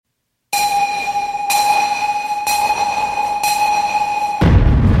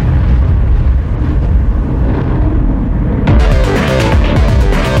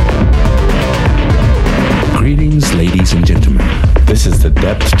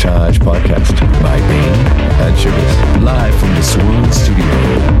Charge podcast by Bain and Sugars, live from the Swan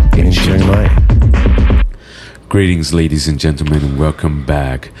Studio in Chiang Mai. Greetings, ladies and gentlemen, and welcome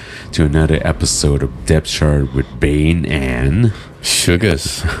back to another episode of Depth Chart with Bain and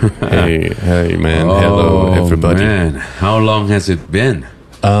Sugars. Hey, man. Hello, everybody. Man, how long has it been?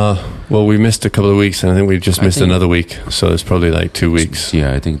 Well, we missed a couple of weeks, and I think we just missed another week, so it's probably like 2 weeks.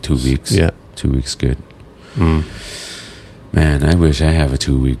 Yeah, I think 2 weeks. Yeah. 2 weeks, good. Man, I wish I have a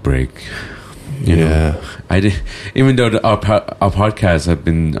 2-week break. You know, I did, even though our podcasts have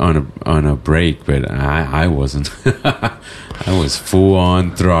been on a break, but I wasn't. I was full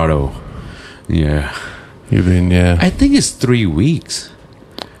on throttle. Yeah, you've been I think it's 3 weeks.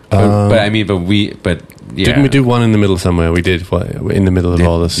 But yeah. Didn't we do one in the middle somewhere? We did in the middle of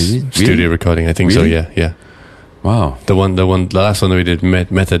all this studio recording. I think so. Yeah. Wow. The last one that we did,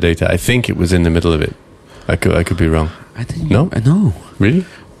 metadata. I think it was in the middle of it. I could be wrong. I think no. Really?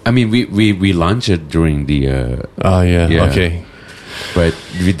 I mean, we launched it during the. Okay. But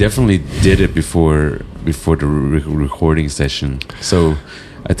we definitely did it before the recording session. So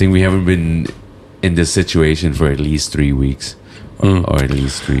I think we haven't been in this situation for at least 3 weeks, or at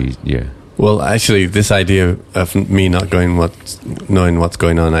least 3. Yeah. Well, actually, this idea of me not knowing what's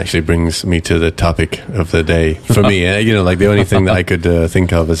going on actually brings me to the topic of the day. For me, like the only thing that I could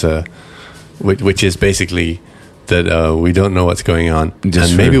think of is which is basically that we don't know what's going on,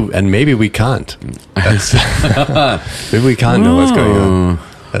 maybe we can't. Maybe we can't know what's going on.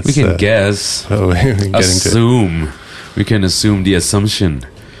 We can guess. Assume. We can assume the assumption.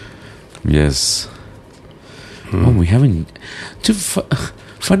 Yes. Oh, we haven't.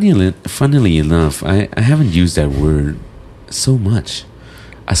 Funnily enough, I haven't used that word so much.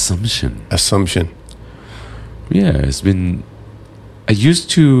 Assumption. Yeah, it's been. I used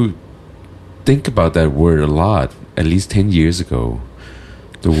to think about that word a lot, at least 10 years ago.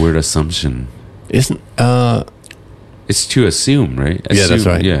 The word assumption. Isn't it's to assume, right? Yeah, that's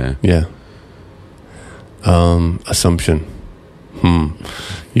right. Yeah. Assumption.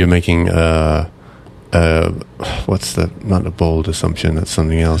 You're making what's not a bold assumption, that's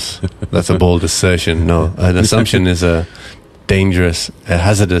something else. That's a bold assertion. No, an assumption is a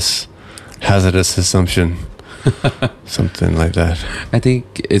hazardous assumption. Something like that. I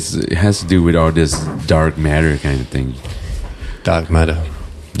think it has to do with all this dark matter kind of thing. Dark matter.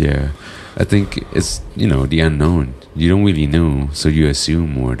 Yeah. I think it's, the unknown. You don't really know, so you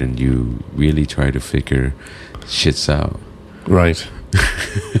assume more than you really try to figure shits out. Right.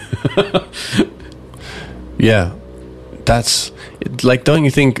 Yeah. That's like, don't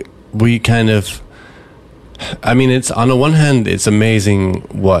you think we kind of, it's on the one hand, it's amazing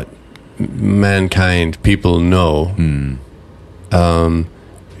what mankind, people know.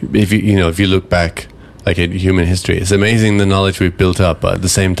 If you look back like at human history, it's amazing the knowledge we've built up, but at the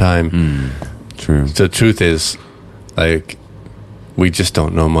same time, true. The truth is, like, we just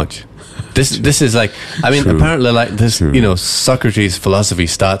don't know much. This is like, True. Apparently, like this, True. Socrates' philosophy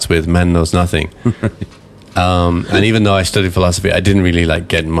starts with man knows nothing. And even though I studied philosophy, I didn't really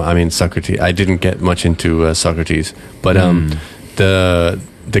get Socrates. I didn't get much into Socrates, but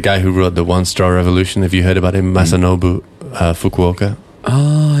the guy who wrote the One Straw Revolution, have you heard about him? Masanobu Fukuoka.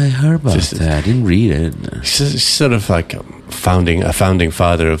 Oh, I heard about that. I didn't read it. He's sort of like a founding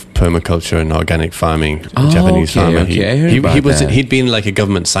father of permaculture and organic farming, Japanese farmer. Okay. I heard about that. He'd been like a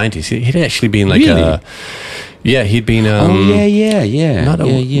government scientist. He'd actually been like he'd been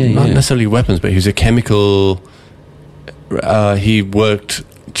not necessarily weapons, but he was a chemical. He worked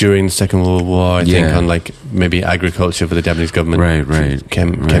during the Second World War, I think, on like maybe agriculture for the Japanese government. Right.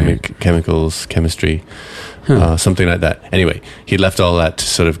 Chemicals, chemistry, something like that. Anyway, he left all that to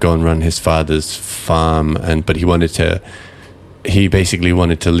sort of go and run his father's farm, but he basically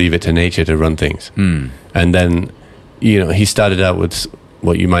wanted to leave it to nature to run things. And then, he started out with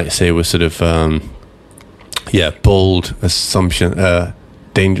what you might say was sort of, bold assumptions.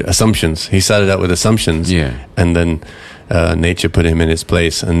 He started out with assumptions, and then nature put him in his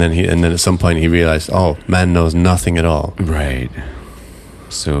place, and then at some point he realized, man knows nothing at all. Right.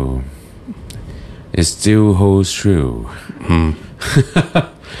 So it still holds true.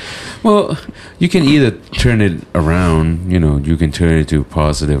 Well, you can either turn it around, you can turn it to a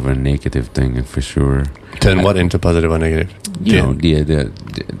positive or negative thing for sure. Turn what into positive or negative? The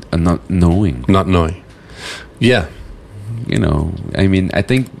not knowing. Not knowing. Yeah. I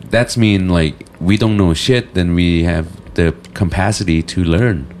think that's mean like we don't know shit, then we have the capacity to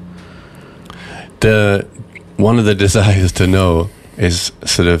learn. One of the desires to know is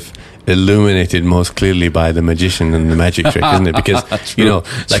sort of illuminated most clearly by the magician and the magic trick, isn't it? Because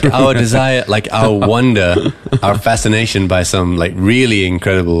like our desire, like our wonder, our fascination by some like really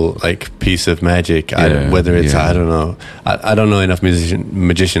incredible like piece of magic, whether it's I don't know, I don't know enough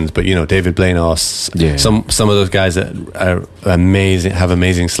magicians, but David Blaine or some of those guys that are amazing, have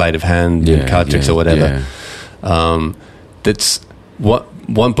amazing sleight of hand and card tricks or whatever. That's what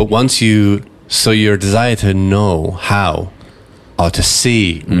one. But once your desire to know how, or to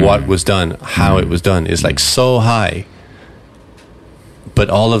see what was done, how it was done, is like so high. But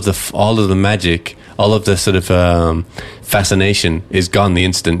all of the magic, all of the sort of fascination is gone the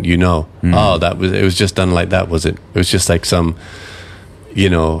instant it was just done like that, was it? It was just like some,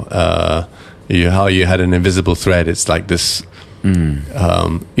 how you had an invisible thread. It's like this,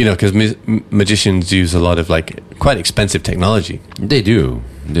 because magicians use a lot of like quite expensive technology. They do.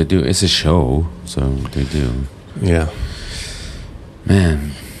 It's a show, so they do. Yeah.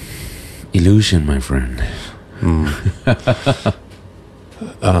 Man, illusion, my friend.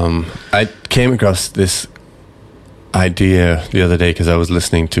 I came across this idea the other day because I was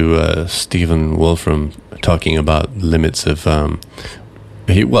listening to Stephen Wolfram talking about limits of.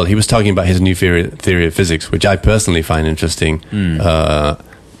 He was talking about his new theory of physics, which I personally find interesting.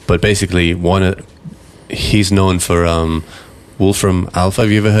 But basically, he's known for Wolfram Alpha.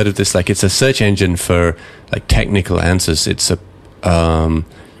 Have you ever heard of this? Like, it's a search engine for like technical answers. It's a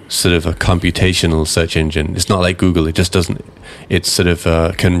sort of a computational search engine. It's not like Google. It just doesn't. It sort of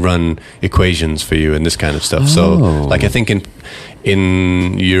can run equations for you and this kind of stuff. So, like, I think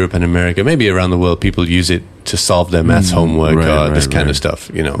in Europe and America, maybe around the world, people use it to solve their maths homework or this kind of stuff.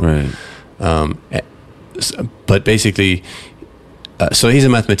 Right. But basically, so he's a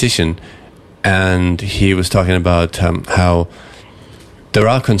mathematician, and he was talking about how there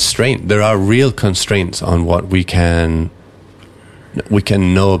are real constraints on what we can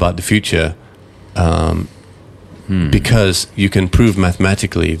know about the future, because you can prove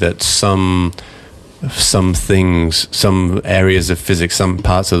mathematically that some things, some areas of physics, some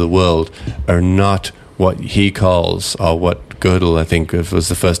parts of the world are not what he calls, or what Gödel, I think, was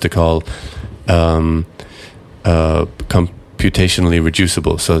the first to call, computationally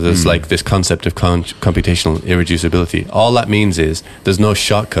reducible. So there's like this concept of computational irreducibility. All that means is there's no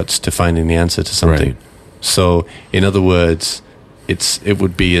shortcuts to finding the answer to something. Right. So in other words, it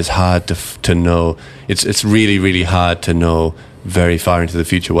would be as hard to know. It's really, really hard to know very far into the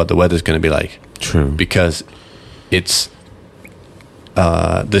future what the weather's going to be like. True. Because it's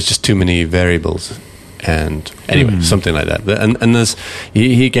there's just too many variables. And anyway, something like that. And there's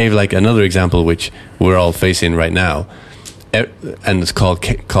he gave like another example which we're all facing right now, and it's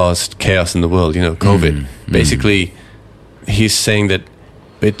caused chaos in the world. COVID. Basically, he's saying that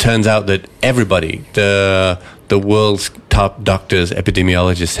it turns out that everybody, the world's top doctors,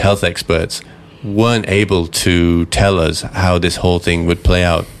 epidemiologists, health experts, weren't able to tell us how this whole thing would play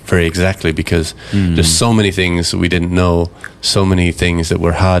out very exactly, because there's so many things we didn't know, so many things that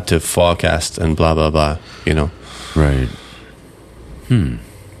were hard to forecast, and blah blah blah. Right.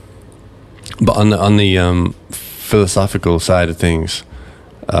 But on the philosophical side of things,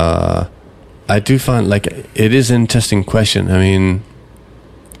 I do find like it is an interesting question. I mean,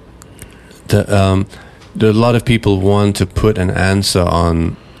 there are a lot of people want to put an answer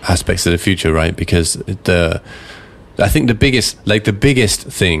on aspects of the future, right? Because I think the biggest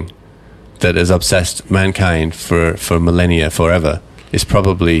thing that has obsessed mankind for millennia, forever, is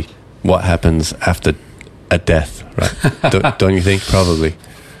probably what happens after a death, right? don't you think? Probably.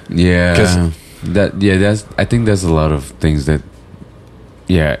 Yeah. I think there's a lot of things that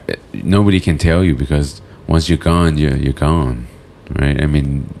nobody can tell you, because once you're gone, you're gone, right? I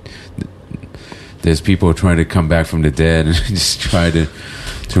mean, there's people trying to come back from the dead and just try to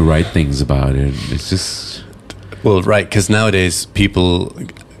write things about it. It's just right, because nowadays people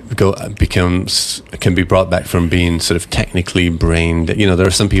can be brought back from being sort of technically brain dead. There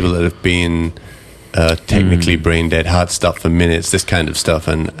are some people that have been technically brain dead, heart stopped for minutes, this kind of stuff,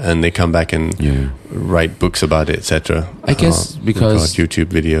 and they come back and write books about it, etc. I guess because YouTube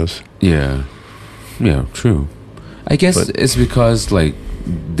videos. Yeah, true. I guess it's because like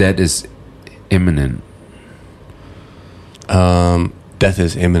death is imminent. Death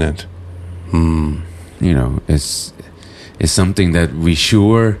is imminent. It's something that we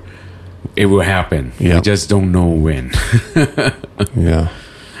sure it will happen. Yeah. We just don't know when. Yeah.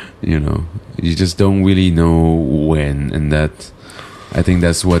 You just don't really know when, and I think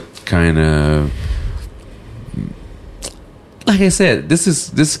that's what kind of, like I said, this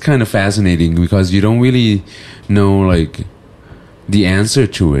is kind of fascinating, because you don't really know like the answer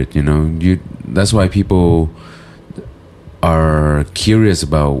to it. That's why people are curious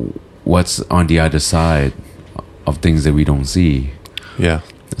about what's on the other side of things that we don't see. Yeah.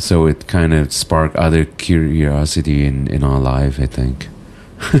 So it kind of sparked other curiosity in our life, I think.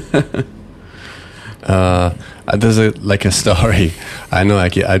 There's a story. I know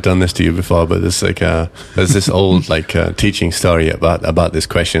I've done this to you before, but there's this old teaching story about this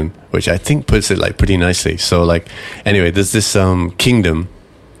question, which I think puts it like pretty nicely. So anyway, there's this kingdom,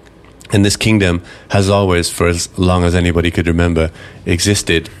 and this kingdom has always, for as long as anybody could remember,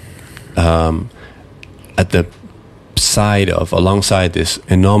 existed at the side of alongside this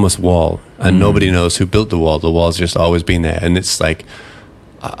enormous wall, and nobody knows who built the wall. The wall's just always been there, and it's like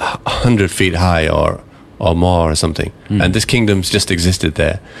 100 feet high or more or something. And this kingdom's just existed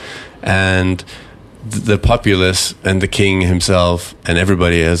there, and the populace and the king himself and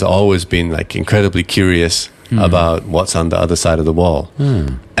everybody has always been like incredibly curious about what's on the other side of the wall.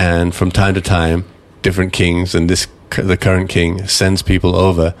 And from time to time, different kings, and the current king sends people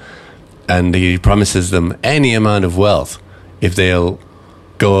over, and he promises them any amount of wealth if they'll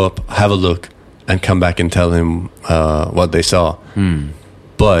go up, have a look, and come back and tell him what they saw.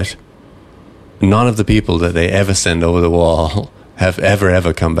 But none of the people that they ever send over the wall have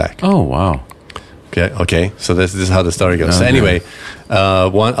ever come back. Oh, wow. Okay. So this is how the story goes. So anyway,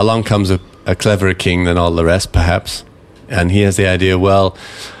 along comes a cleverer king than all the rest, perhaps, and he has the idea, well,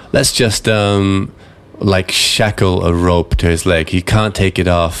 let's just shackle a rope to his leg. He can't take it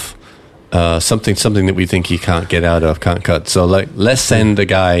off. Something that we think he can't get out of, can't cut. So let's send a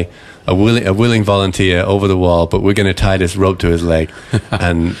guy, a willing volunteer over the wall, but we're going to tie this rope to his leg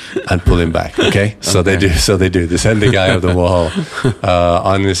and pull him back. Okay. So they do. They send the guy over the wall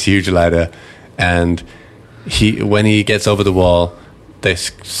on this huge ladder, and when he gets over the wall, they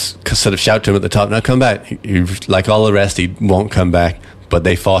sort of shout to him at the top, "Now come back!" He, like all the rest, he won't come back, but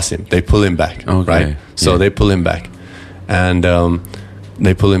they force him. They pull him back. Okay. Right. So they pull him back, and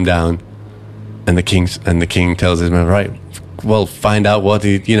they pull him down. And the king tells his man, right, well, find out what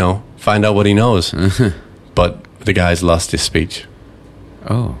he knows. But the guy's lost his speech.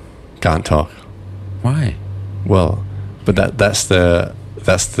 Oh, can't talk. Why? Well, but that's the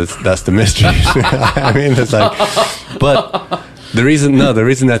mystery. I mean, it's like, but the reason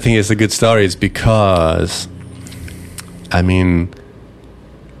I think it's a good story is because, I mean,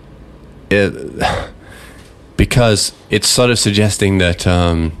 because it's sort of suggesting that.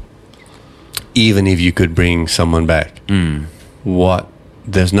 Even if you could bring someone back,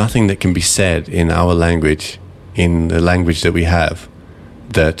 there's nothing that can be said in our language, in the language that we have,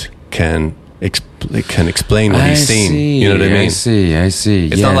 that can explain what he's seen. You know what I mean? I see.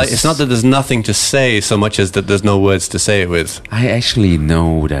 It's not that there's nothing to say so much as that there's no words to say it with. I actually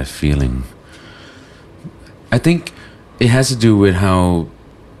know that feeling. I think it has to do with how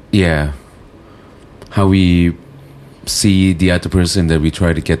we see the other person, that we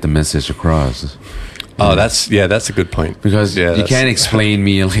try to get the message across. Oh, that's a good point. Because you can't explain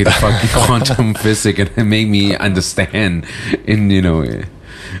me like the fucking quantum physics and make me understand.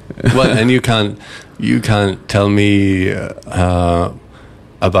 Well, and you can't tell me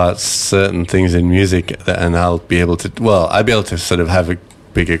about certain things in music, and I'll be able to sort of have a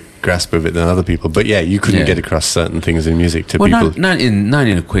bigger grasp of it than other people. But you couldn't get across certain things in music to people. Not in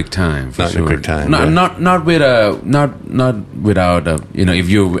a quick time. For not sure. in a quick time. Not without if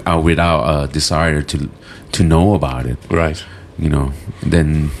you are without a desire to know about it. Right.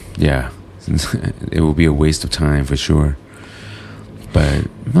 Then it will be a waste of time for sure. But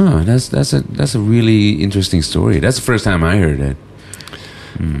that's a really interesting story. That's the first time I heard it.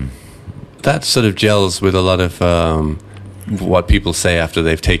 That sort of gels with a lot of what people say after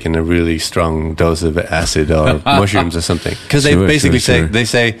they've taken a really strong dose of acid or mushrooms or something, because they basically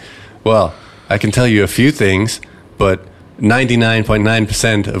say, well, I can tell you a few things, but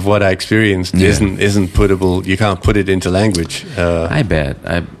 99.9% of what I experienced isn't puttable. You can't put it into language. I bet.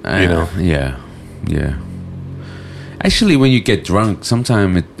 Yeah. Actually, when you get drunk,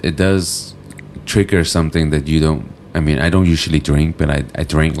 sometimes it does trigger something that you don't. I mean, I don't usually drink, but I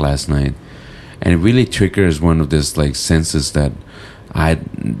drank last night. And it really triggers one of these like senses that I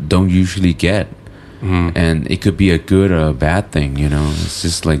don't usually get. And it could be a good or a bad thing, It's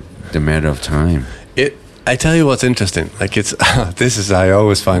just like the matter of time. I tell you what's interesting. Like I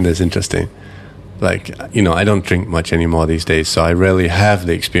always find this interesting. Like, I don't drink much anymore these days, so I rarely have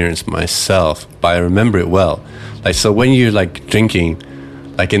the experience myself, but I remember it well. Like, so when you're like drinking,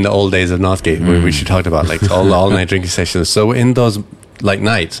 like in the old days of Northgate, which we talked about, like all night drinking sessions. So in those like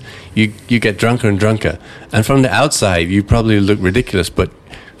nights, you get drunker and drunker, and from the outside you probably look ridiculous, but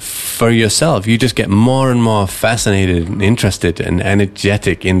for yourself, you just get more and more fascinated and interested and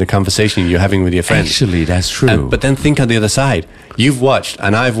energetic in the conversation you're having with your friends. Actually, that's true. But then think on the other side. You've watched,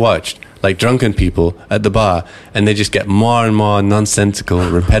 and I've watched, like drunken people at the bar, and they just get more and more nonsensical,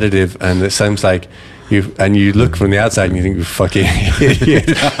 repetitive, and it sounds like you look from the outside and you think, you fucking idiot.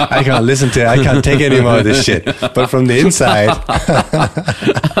 I can't listen to it. I can't take any more of this shit. But from the inside,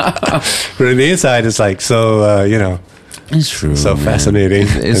 it's like so, it's true. So man. Fascinating.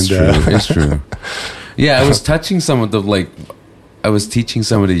 It's true. It's true. Yeah, I was touching some of the I was teaching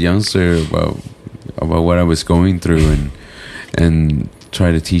some of the youngsters about what I was going through and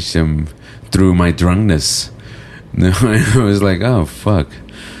try to teach them through my drunkenness. I was like, oh fuck,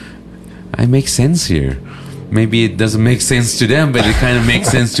 I make sense here. Maybe it doesn't make sense to them, but it kind of makes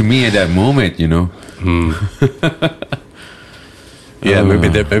sense to me at that moment, Yeah, maybe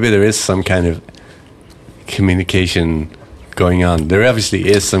there is some kind of communication going on. There obviously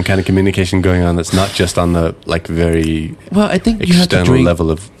is some kind of communication going on that's not just on the very I think you external have to drink, level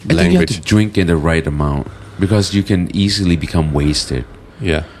of I language. think you have to drink in the right amount because you can easily become wasted.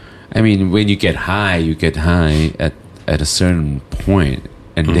 Yeah. I mean, when you get high at a certain point,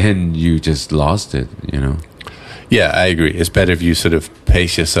 and then you just lost it, Yeah, I agree. It's better if you sort of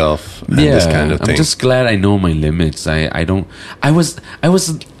pace yourself and this kind of thing. I'm just glad I know my limits. I was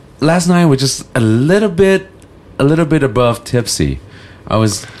last night I was just a little bit above tipsy. I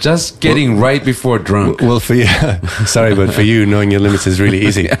was just getting right before drunk. Well, for you, sorry, but for you, knowing your limits is really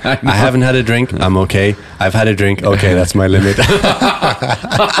easy. Yeah, I haven't had a drink. I'm okay. I've had a drink. Okay, that's my limit.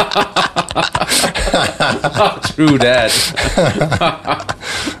 True that.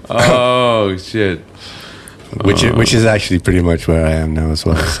 Oh shit. Which is actually pretty much where I am now as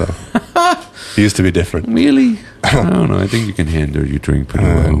well. So it used to be different. Really? I don't know. I think you can handle your drink pretty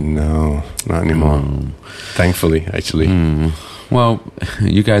well. No, not anymore. Thankfully, actually. Well,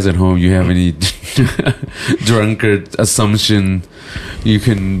 you guys at home, you have any drunkard assumption, you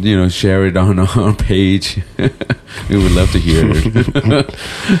can, share it on our page. We would love to hear it.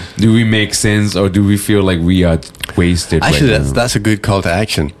 Do we make sense or do we feel like we are wasted? Actually, right now? that's a good call to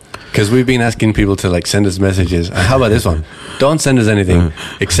action. Because we've been asking people to send us messages. How about this one? Don't send us anything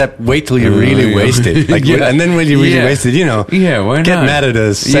except wait till you're really wasted. And then when you're really wasted, why get not? mad at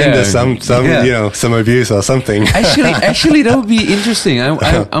us. Send us some abuse or something. Actually, that would be interesting.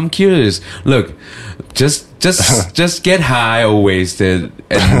 I'm curious. Look, just get high or wasted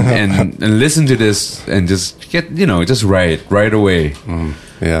and listen to this and just get just write right away.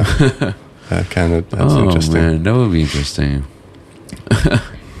 Yeah, that's interesting. Man, that would be interesting.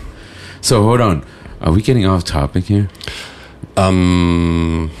 So hold on, are we getting off topic here?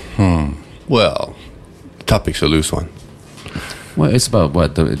 Well, the topic's a loose one. Well, it's about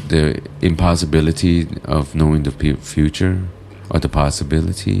what the impossibility of knowing the future or the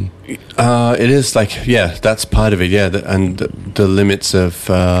possibility. It is that's part of it. Yeah, and the limits of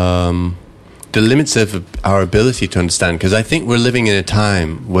our ability to understand. Because I think we're living in a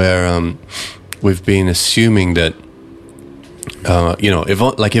time where we've been assuming that.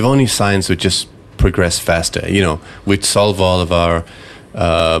 If only science would just progress faster, we'd solve all of our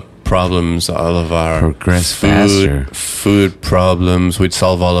problems, all of our food problems, we'd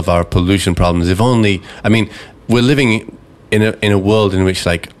solve all of our pollution problems. If only, we're living in a world in which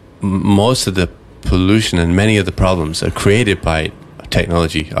most of the pollution and many of the problems are created by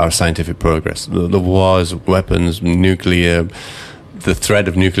technology, our scientific progress, the wars, weapons, nuclear. The threat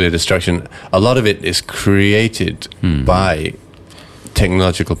of nuclear destruction, a lot of it is created by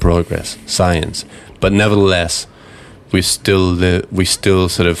technological progress, science. But nevertheless, we still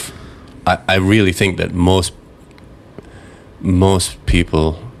sort of. I really think that most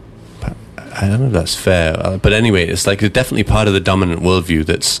people. I don't know if that's fair, but anyway, it's definitely part of the dominant worldview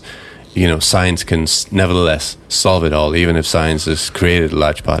that's, science can nevertheless solve it all, even if science has created a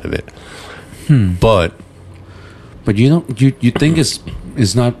large part of it. But you think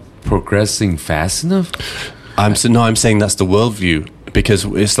it's not progressing fast enough? I'm saying that's the worldview because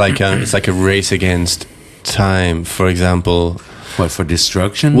it's like a race against time. For example, what, for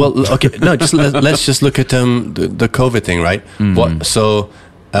destruction? Well, okay, no, just let's just look at the COVID thing, right?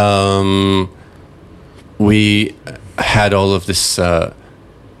 We had all of this.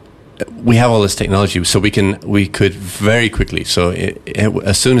 We have all this technology, so we could very quickly. So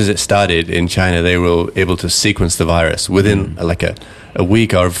as soon as it started in China, they were able to sequence the virus within a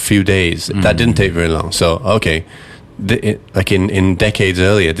week or a few days. That didn't take very long. So okay, in decades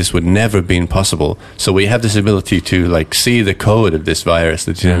earlier, this would never have been possible. So we have this ability to see the code of this virus,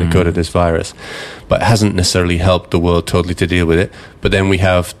 the genetic code of this virus, but it hasn't necessarily helped the world totally to deal with it. But then we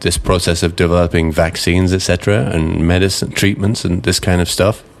have this process of developing vaccines, etc., and medicine treatments and this kind of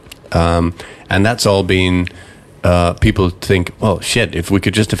stuff. And that's all been... people think, oh shit, if we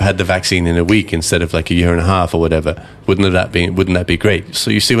could just have had the vaccine in a week instead of like a year and a half or whatever, wouldn't that be great?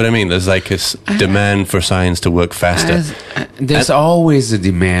 So you see what I mean? There's like a demand for science to work faster. There's always a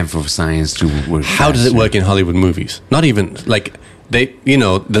demand for science to work faster. How does it work in Hollywood movies? Not even like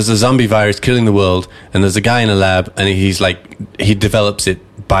there's a zombie virus killing the world, and there's a guy in a lab, and he develops it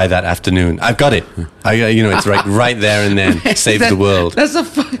by that afternoon. I've got it. It's right there and then saves the world.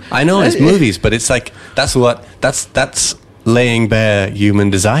 I know it's movies, but it's like that's laying bare human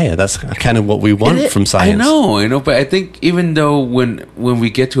desire. That's kind of what we want from science. I know, but I think even though when we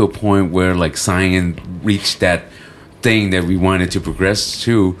get to a point where like science reached that thing that we wanted to progress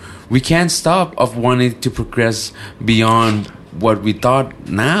to, we can't stop of wanting to progress beyond what we thought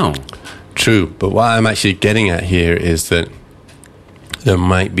now. True, but what I'm actually getting at here is that there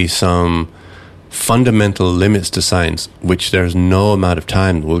might be some fundamental limits to science which there's no amount of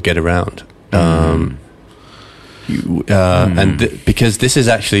time we'll get around. Because this is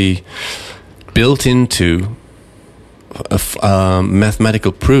actually built into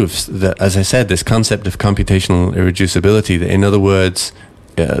mathematical proofs that, as I said, this concept of computational irreducibility, that in other words,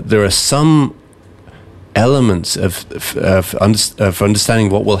 there are some elements of understanding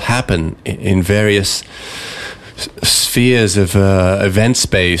what will happen in various spheres of event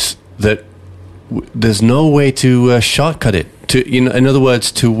space that there's no way to shortcut it. In other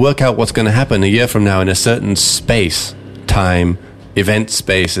words, to work out what's going to happen a year from now in a certain space, time, event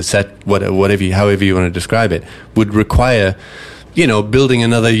space, etc., however you want to describe it, would require, building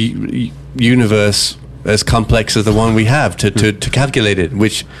another universe as complex as the one we have to calculate it.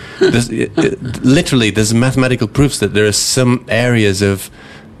 Which literally, there's mathematical proofs that there are some areas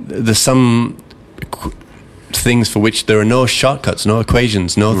there's some things for which there are no shortcuts, no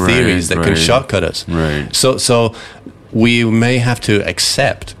equations, no theories that can shortcut us. Right. So we may have to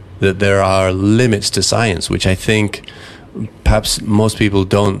accept that there are limits to science, which I think perhaps most people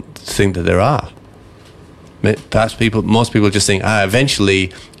don't think that there are. Perhaps most people just think,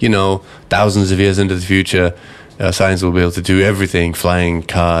 eventually, thousands of years into the future, science will be able to do everything: flying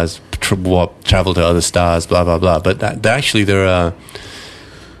cars, travel to other stars, blah blah blah. But there are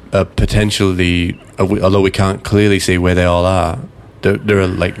potentially, although we can't clearly see where they all are, there are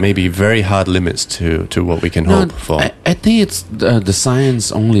like maybe very hard limits to what we can hope for. I think it's the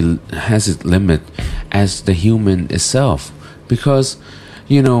science only has its limit as the human itself, because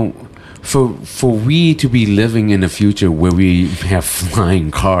for we to be living in a future where we have flying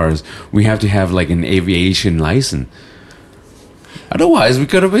cars, we have to have like an aviation license. Otherwise, we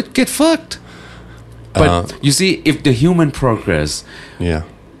could get fucked. But you see, if the human progress,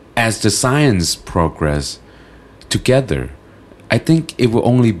 as the science progress together, I think it will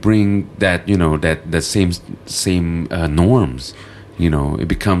only bring that that same norms. It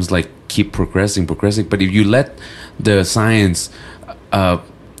becomes like keep progressing. But if you let the science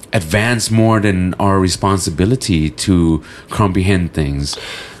advance more than our responsibility to comprehend things,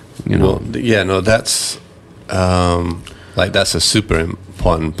 that's that's a super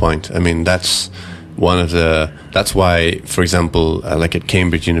important point. I mean, that's why, for example, like at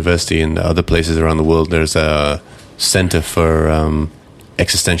Cambridge University and other places around the world, there's a center for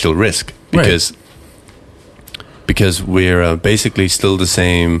existential risk, because we're basically still the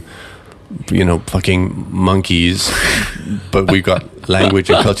same, fucking monkeys, but we've got language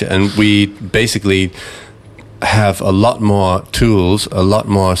and culture, and we basically have a lot more tools, a lot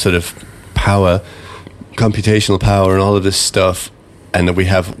more sort of power, computational power, and all of this stuff. And that we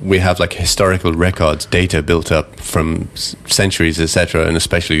have like historical records, data built up from centuries, etc., and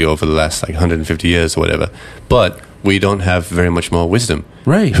especially over the last like 150 years or whatever. But we don't have very much more wisdom.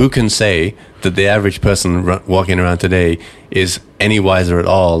 Right. Who can say that the average person walking around today is any wiser at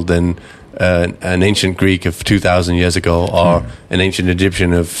all than an ancient Greek of 2,000 years ago, or an ancient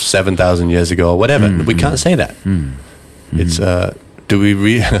Egyptian of 7,000 years ago, or whatever? We can't say that. It's do we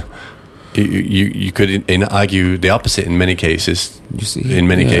really? You could argue the opposite in many cases. You see, in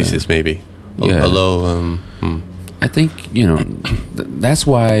many cases, maybe. Although, I think that's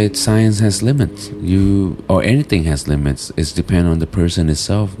why science has limits. Or anything has limits. It's depend on the person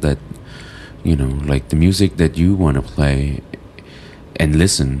itself. That like the music that you want to play and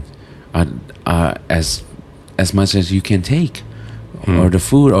listen, as much as you can take, or the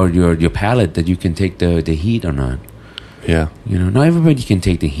food or your palate that you can take the heat or not. Yeah. Not everybody can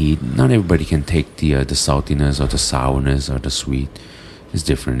take the heat. Not everybody can take the saltiness or the sourness or the sweet. It's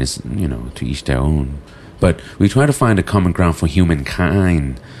different. It's, to each their own. But we try to find a common ground for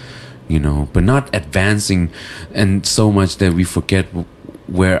humankind, but not advancing and so much that we forget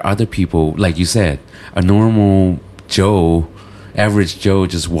where other people, like you said, a normal Joe average Joe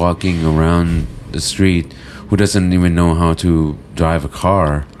just walking around the street who doesn't even know how to drive a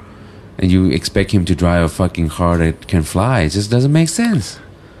car, and you expect him to drive a fucking car that can fly. It just doesn't make sense.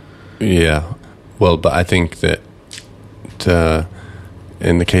 Yeah. Well, but I think that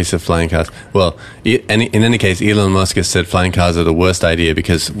in the case of flying cars, well, in any case, Elon Musk has said flying cars are the worst idea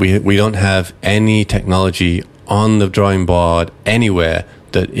because we don't have any technology on the drawing board anywhere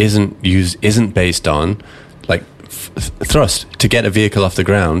that isn't based on like thrust. To get a vehicle off the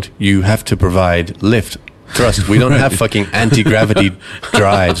ground, you have to provide lift. Thrust. We don't have fucking anti-gravity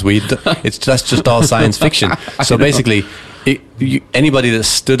drives. That's just all science fiction. So basically, anybody that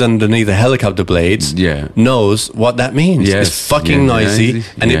stood underneath the helicopter blades knows what that means. Yes. It's fucking noisy,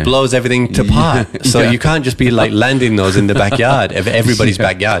 and it blows everything to part. So you can't just be like landing those in the backyard of everybody's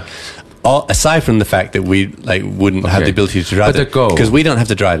backyard. Aside from the fact that we wouldn't have the ability to drive them, because we don't have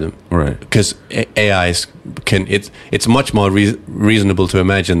to drive them, right? Because AIs can. It's much more reasonable to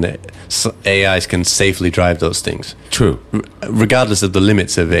imagine that AIs can safely drive those things. True, regardless of the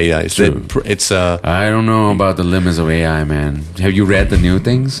limits of AIs. True. It's. I don't know about the limits of AI, man. Have you read the new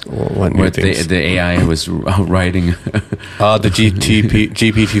things? What new things? The AI was writing. The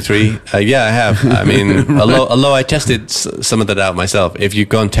GPT-3. Yeah, I have. I mean, although I tested some of that out myself. If you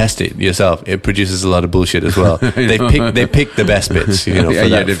go and test it yourself, it produces a lot of bullshit as well. They pick the best bits,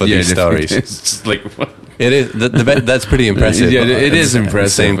 for these stories. It's just like what? It is that's pretty impressive. Yeah, it is impressive. At the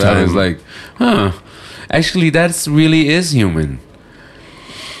same time, I was like, actually, that's really is human.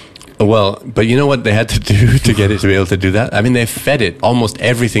 Well, but you know what they had to do to get it to be able to do that? I mean, they fed it almost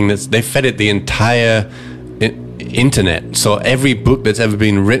everything. They fed it the entire internet. So every book that's ever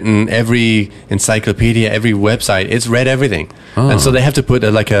been written, every encyclopedia, every website, it's read everything. And so they have to put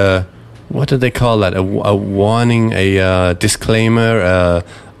what do they call that? A warning, a disclaimer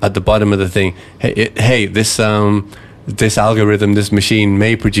at the bottom of the thing. Hey, this algorithm, this machine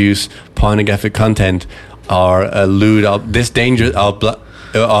may produce pornographic content or lewd, this danger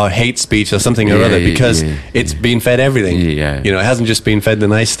or hate speech or something or other because it's been fed everything. Yeah. It hasn't just been fed the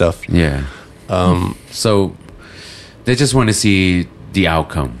nice stuff. Yeah. So they just want to see the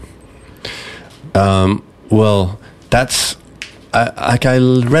outcome. Well, that's. I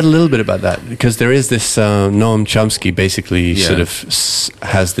read a little bit about that because there is this Noam Chomsky basically sort of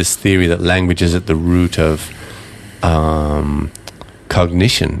has this theory that language is at the root of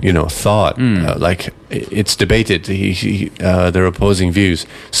cognition, thought. It's debated. There are opposing views.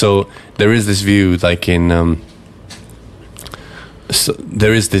 So there is this view, like there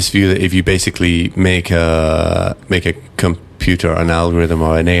is this view that if you basically make a computer, an algorithm,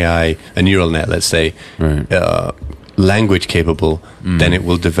 or an AI, a neural net, let's say. Right. Language capable, then it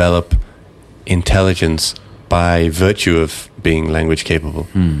will develop intelligence by virtue of being language capable.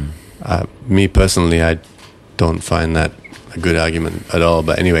 Me personally, I don't find that a good argument at all.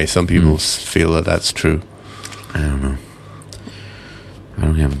 But anyway, some people feel that that's true. I don't know. I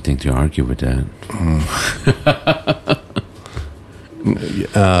don't have anything to argue with that.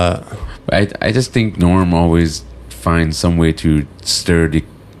 I just think Norm always finds some way to stir the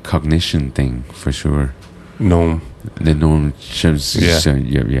cognition thing for sure. Noam. The Noam Chomsky.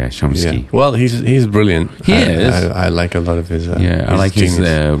 Chomsky. Yeah. Well, he's brilliant. He is. I like a lot of his. I like his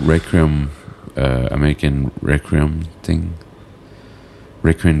Requiem, American Requiem thing.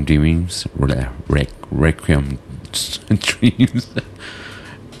 Requiem Dreams. Requiem Dreams.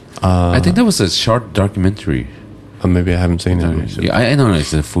 I think that was a short documentary. Maybe I haven't seen it. Yeah, I know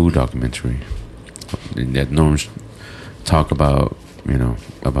it's a full documentary that Norm talk about.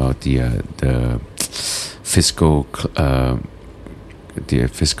 About the fiscal cliff,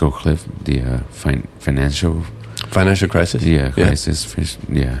 the financial crisis. Crisis.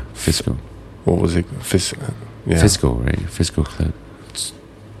 Fiscal. What was it? Fiscal, right? Fiscal cliff.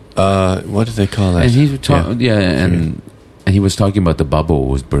 What did they call that? And he and he was talking about the bubble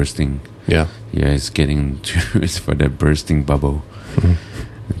was bursting. Yeah. Yeah, it's getting it's for the bursting bubble and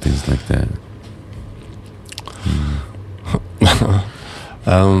things like that.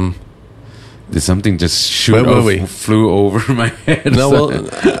 Did something just flew over my head? No, well,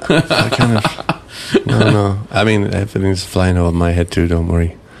 I kind of. No. I mean, everything's flying over my head too. Don't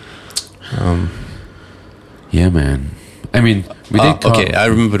worry. Yeah, man. I mean, we did. Okay, I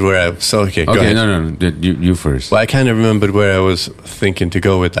remembered where I. So okay, go ahead. No. You first. Well, I kind of remembered where I was thinking to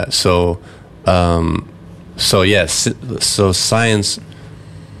go with that. So yes. So science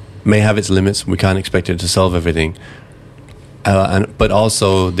may have its limits. We can't expect it to solve everything. But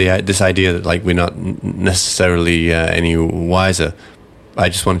also this idea that we're not necessarily any wiser. I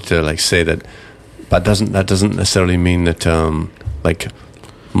just wanted to say that doesn't necessarily mean that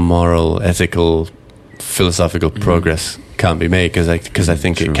moral, ethical philosophical progress can't be made, because I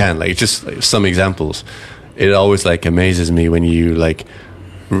think it can. Like, just like, some examples. It always like amazes me when you like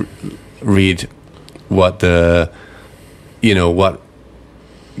read what what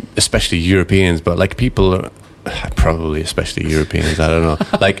especially Europeans, but like people probably especially Europeans, I don't know,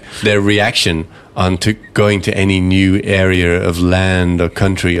 like their reaction on to going to any new area of land or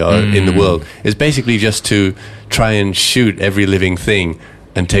country or in the world is basically just to try and shoot every living thing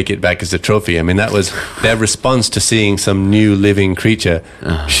and take it back as a trophy. I mean, that was their response to seeing some new living creature.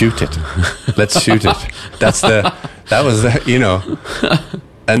 Shoot it. Let's shoot it. That was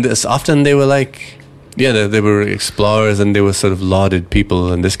and it's often they were like, they were explorers and they were sort of lauded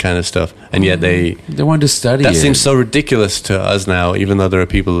people and this kind of stuff. And yet they wanted to study that it. seems so ridiculous to us now, even though there are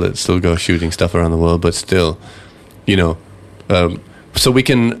people that still go shooting stuff around the world, but still, so we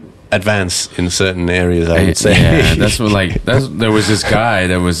can advance in certain areas, I would say. Yeah, there was this guy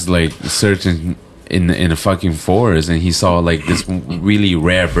that was like searching in a fucking forest, and he saw like this really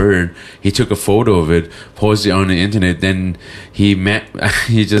rare bird. He took a photo of it, posted it on the internet, then he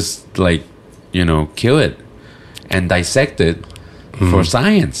just like, kill it and dissect it for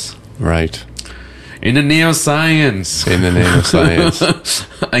science. Right. In the name of science.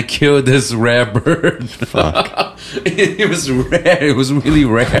 I killed this rare bird. Fuck. It was rare. It was really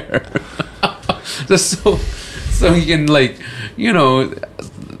rare. Just so he can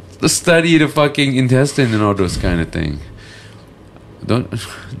study the fucking intestine and all those kind of things.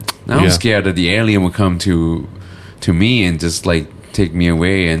 I'm scared that the alien will come to me and just like take me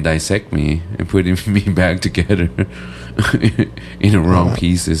away and dissect me and put me back together in the wrong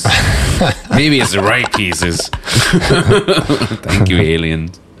pieces. Maybe it's the right pieces. Thank you,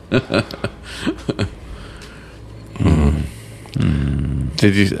 aliens.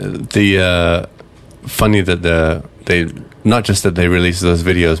 Did you funny that they not just that they released those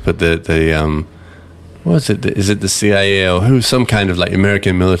videos, but what is it? Is it the CIA or some kind of like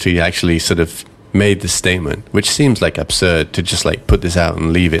American military actually sort of made this statement, which seems like absurd to just like put this out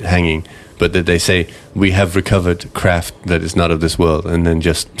and leave it hanging, but that they say we have recovered craft that is not of this world, and then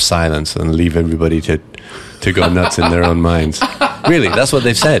just silence and leave everybody to go nuts in their own minds. Really, that's what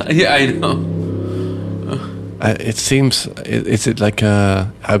they've said. Yeah, I know. It seems is it like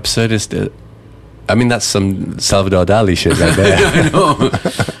absurdist? I mean, that's some Salvador Dali shit right there. I know.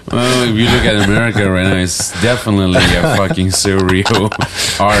 Well, if you look at America right now, it's definitely a fucking surreal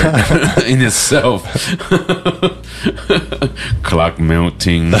art in itself. Clock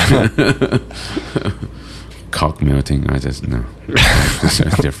melting. Cock melting. I just know. It's a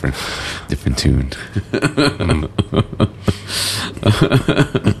different tune.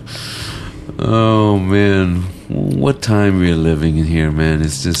 Oh man, what time we're living in here, man.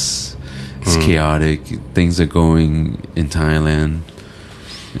 It's just chaotic. Things are going in Thailand.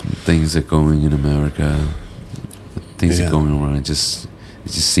 Things are going in America. Things are going around. It just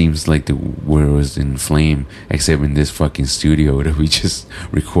seems like the world is in flame, except in this fucking studio that we just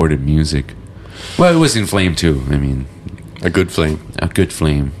recorded music. Well, it was in flame too. I mean, a good flame. A good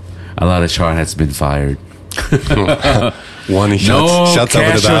flame. A lot of shot has been fired. One shots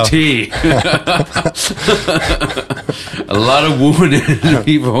over the bow. A lot of wounded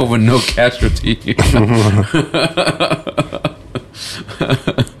people with no casualty.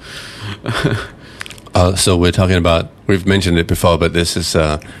 So we're talking about, we've mentioned it before, but this is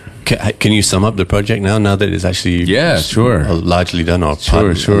can you sum up the project now that it's actually largely done, or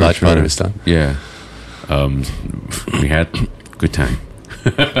a large part of it's done? Yeah. We had a good time.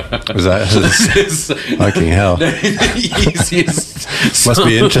 Was that fucking hell? Easiest must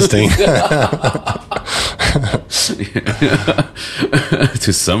be interesting.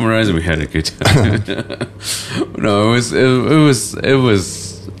 To summarize, we had a good time. No, it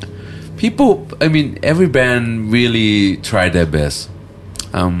was people. I mean, every band really tried their best.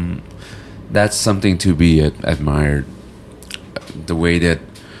 That's something to be admired. The way that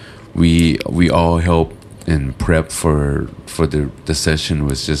we all helped and prep for the session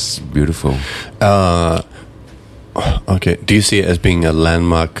was just beautiful. Okay, do you see it as being a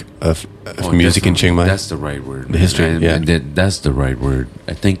landmark of music in Chiang Mai? That's the right word. The history, that's the right word.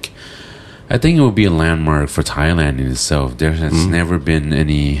 I think it will be a landmark for Thailand in itself. There has never been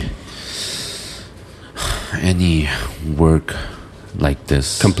any work like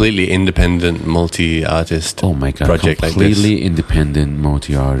this. Completely independent, multi-artist. Oh my god! Project completely like this. Independent,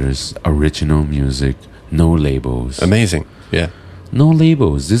 multi-artist, original music, no labels. Amazing. Yeah. No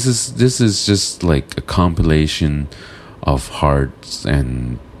labels. This is just like a compilation of hearts,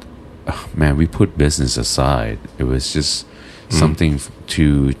 and man, we put business aside. It was just something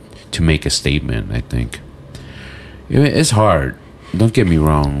to make a statement. I think it's hard. Don't get me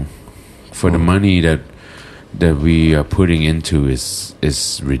wrong. For the money that that we are putting into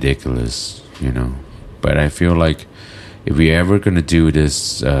is ridiculous, you know. But I feel like if we ever gonna do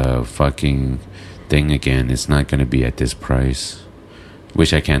this fucking thing again, it's not gonna be at this price,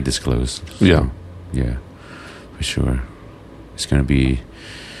 which I can't disclose. So, yeah, for sure. It's gonna be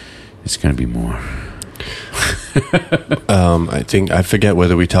more. I think I forget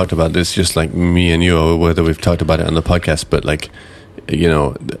whether we talked about this, just like me and you, or whether we've talked about it on the podcast. But like, you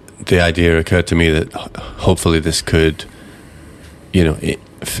know, the idea occurred to me that hopefully this could, you know,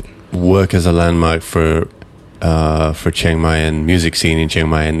 work as a landmark for Chiang Mai and music scene in Chiang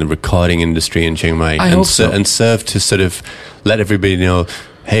Mai and the recording industry in Chiang Mai, and serve to sort of let everybody know,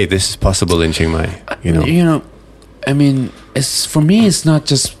 hey, this is possible in Chiang Mai. You know, I mean, it's for me. It's not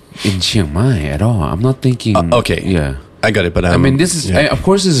just in Chiang Mai at all. I'm not thinking. Okay, yeah, I got it. But I mean, this is of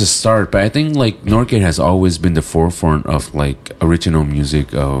course this is a start, but I think like Northgate has always been the forefront of like original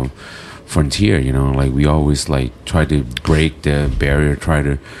music frontier. You know, like we always like try to break the barrier, try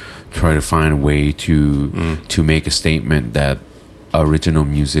to find a way to make a statement that original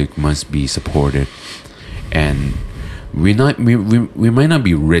music must be supported. And we might not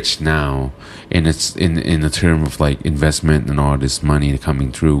be rich now in the term of like investment and all this money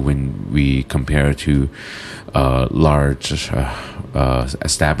coming through when we compare to large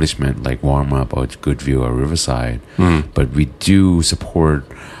establishment like Warm Up or Goodview or Riverside. But we do support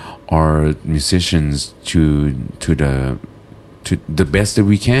our musicians to the best that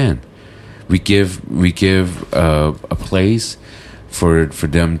we can. We give a place for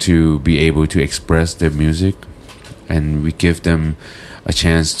them to be able to express their music, and we give them a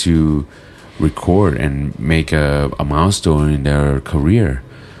chance to record and make a milestone in their career,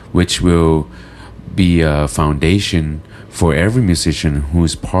 which will be a foundation for every musician who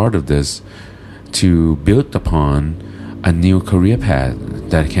is part of this to build upon a new career path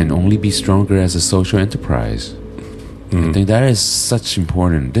that can only be stronger as a social enterprise. I think that is such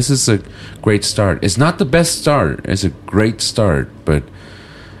important. This is a great start. It's not the best start. It's a great start, but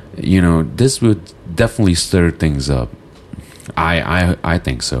you know, this would definitely stir things up. I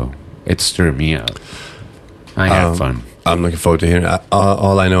think so. It stirred me up. I had fun. I'm looking forward to hearing it.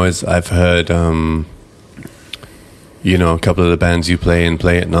 All I know is I've heard, you know, a couple of the bands you play at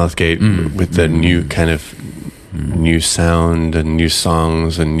Northgate with the new kind of new sound and new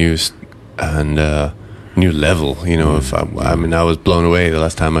songs and new level. You know, I mean, I was blown away the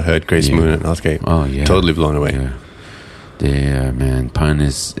last time I heard Grace Moon at Northgate. Oh yeah, totally blown away. Yeah. Man, Pan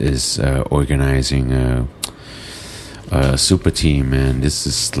is organizing a super team, man. This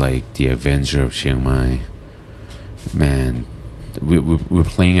is like the Avenger of Chiang Mai. Man, we're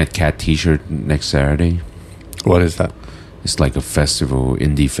playing at Cat T-shirt next Saturday. What is that? It's like a festival,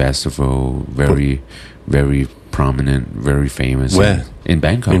 indie festival, very, very prominent, very famous. Where? In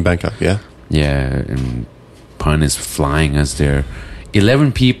Bangkok. In Bangkok, yeah. Yeah, and Pan is flying us there.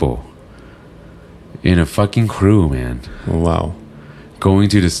 11 people in a fucking crew, man. Oh, wow. Going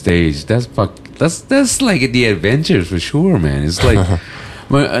to the stage. That's like the Adventures for sure, man. It's like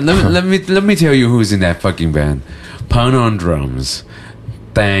well, let me tell you who's in that fucking band. Pan on drums,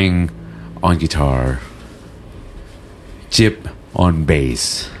 Tang on guitar, Chip on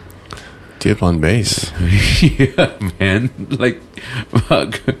bass. Chip on bass. Yeah, man. Like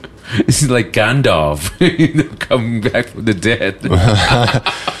fuck. It's like Gandalf, you know, coming back from the dead.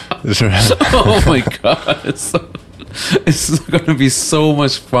 Oh my god, it's gonna be so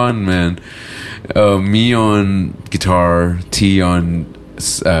much fun, man. Me on guitar, T on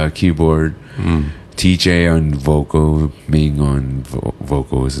keyboard, TJ on vocal, Ming on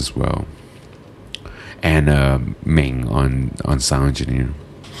vocals as well, and Ming on sound engineer,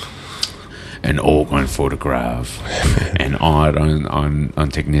 and Og on photograph, and Odd on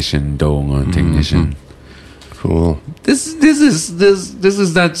technician, Dong on technician. Cool. This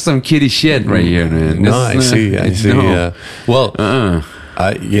is not some kiddie shit right here, man. No, I see. No. Yeah. Well,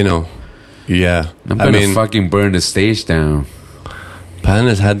 you know, yeah. I'm gonna fucking burn the stage down. Pan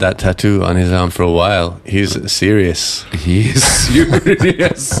has had that tattoo on his arm for a while. He's serious. He is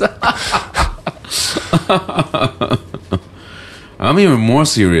serious. I'm even more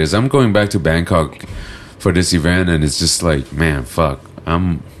serious. I'm going back to Bangkok for this event, and it's just like, man, fuck.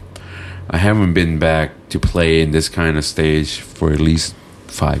 I haven't been back to play in this kind of stage for at least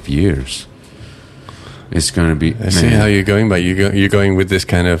 5 years. It's gonna be. I see how you're going, but you're going with this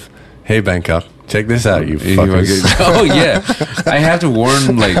kind of, hey, Bangkok, check this out, you fuckers. Oh yeah, I have to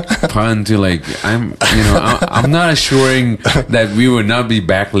warn like Pan to like I'm not assuring that we will not be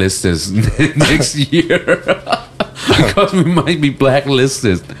blacklisted next year because we might be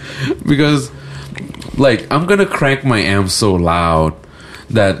blacklisted because like I'm gonna crank my amp so loud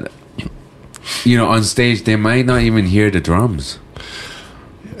that on stage they might not even hear the drums.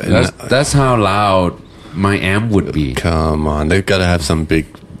 That's how loud my amp would be. Come on, they've got to have some big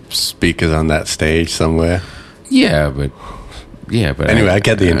speakers on that stage somewhere. Yeah, but anyway, I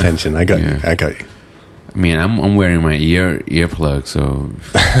get the intention. I got you. I mean, I'm wearing my earplug, so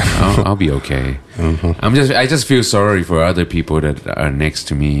I'll be okay. Mm-hmm. I just feel sorry for other people that are next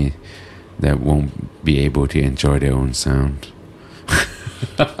to me that won't be able to enjoy their own sound.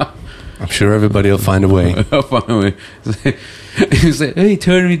 I'm sure everybody will find a way. I'll find a way. You say, "Hey,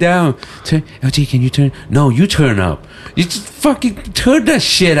 turn me down." LG, can you turn? No, you turn up. You just fucking turn that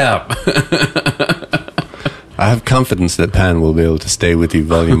shit up. I have confidence that Pan will be able to stay with you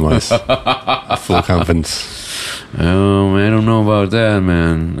volume-wise. Full confidence. Oh, I don't know about that,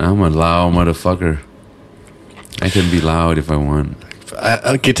 man. I'm a loud motherfucker. I can be loud if I want.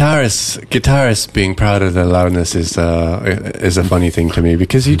 Guitarists being proud of their loudness is a funny thing to me,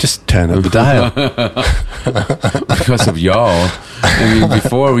 because you just turn up the dial. Because of y'all. I mean,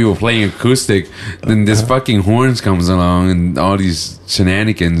 before we were playing acoustic, then this fucking horns comes along and all these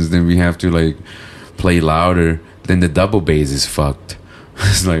shenanigans, then we have to like play louder. Then the double bass is fucked.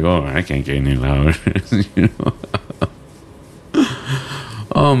 It's like, oh, I can't get any louder.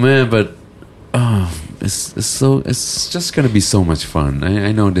 Oh man, but it's just gonna be so much fun.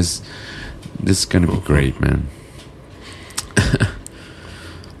 I know this is gonna be great, man.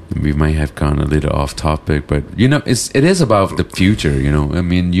 We might have gone a little off topic, but it is about the future. I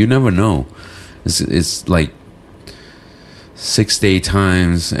mean, you never know. It's like 6 day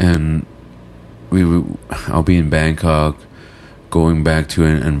times, and I'll be in Bangkok, going back to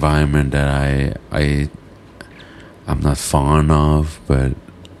an environment that I'm not fond of, but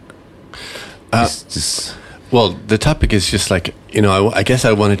it's just. Well, the topic is just like, I guess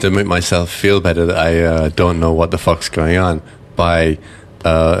I wanted to make myself feel better that I don't know what the fuck's going on by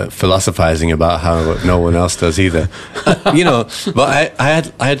philosophizing about how no one else does either. But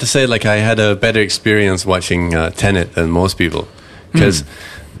I had to say, like, I had a better experience watching Tenet than most people, because,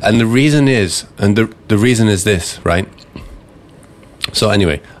 and the reason is this, right? So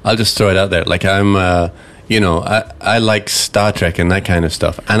anyway, I'll just throw it out there. Like, I'm, I like Star Trek and that kind of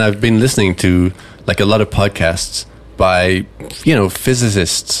stuff, and I've been listening to like a lot of podcasts by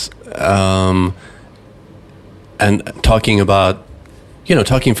physicists, and talking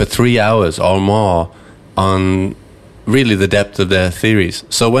for 3 hours or more on really the depth of their theories.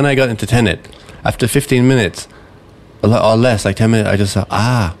 So when I got into Tenet, after 15 minutes or less, like 10 minutes, I just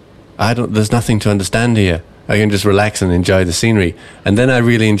thought, there's nothing to understand here. I can just relax and enjoy the scenery. And then I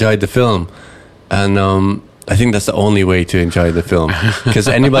really enjoyed the film. And I think that's the only way to enjoy the film. Because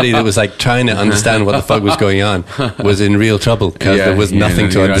anybody that was like trying to understand what the fuck was going on was in real trouble, because there was nothing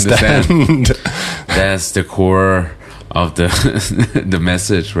to understand. That's the core of the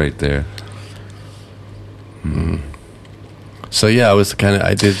message right there. So yeah,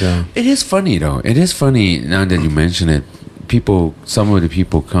 I did. It is funny though. It is funny now that you mention it. Some of the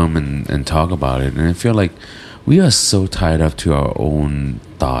people come and talk about it, and I feel like we are so tied up to our own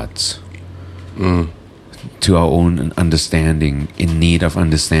thoughts, to our own understanding, in need of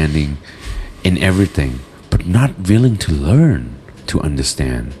understanding in everything, but not willing to learn to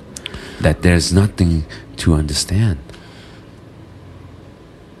understand that there's nothing to understand.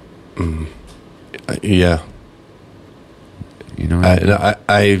 Yeah.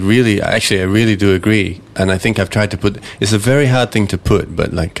 I really do agree, and I think I've tried to put. It's a very hard thing to put,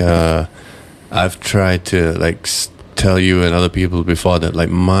 but like I've tried to like tell you and other people before that like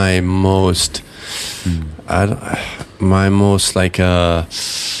my most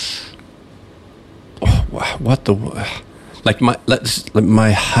like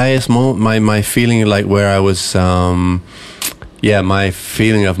my highest moment, my feeling like where I was my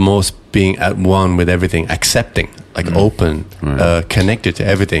feeling of most being at one with everything, accepting, like open, connected to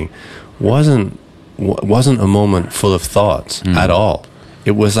everything, wasn't a moment full of thoughts at all.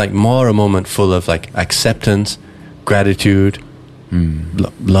 It was like more a moment full of like acceptance, gratitude,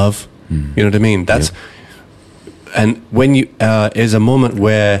 love. You know what I mean? That's and when you is a moment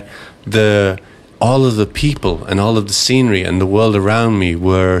where all of the people and all of the scenery and the world around me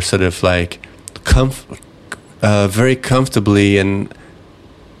were sort of like very comfortably and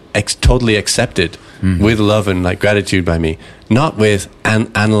totally accepted with love and like gratitude by me, not with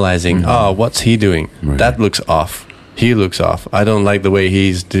analyzing. Oh, what's he doing? Right. That looks off. He looks off. I don't like the way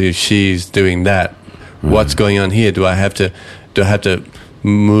she's doing that. Right. What's going on here? Do I have to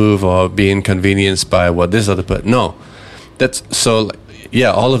move or be inconvenienced by what this other person? No, that's so.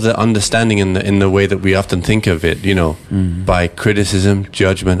 Yeah, all of the understanding in the way that we often think of it, by criticism,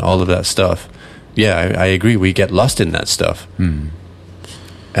 judgment, all of that stuff. Yeah, I agree. We get lost in that stuff.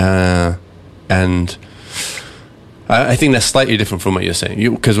 And I think that's slightly different from what you're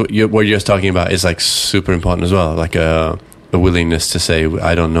saying. Because what you're talking about is like super important as well. Like a willingness to say,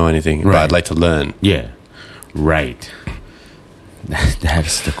 I don't know anything, but I'd like to learn. Yeah. Right.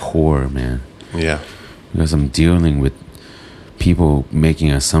 That's the core, man. Yeah. Because I'm dealing with people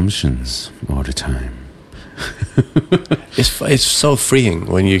making assumptions all the time. It's so freeing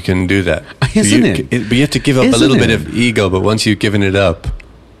when you can do that. Isn't it? But you have to give up a little bit of ego, but once you've given it up,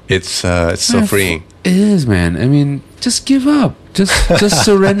 it's so freeing. It is, man. I mean, just give up. Just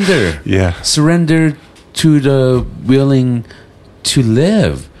surrender. Yeah. Surrender to the willing to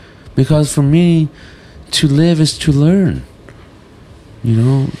live. Because for me, to live is to learn. You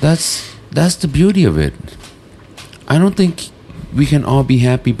know, that's the beauty of it. I don't think we can all be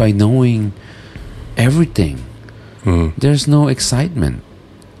happy by knowing everything. There's no excitement.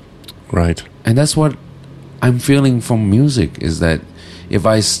 Right. And that's what I'm feeling from music, is that if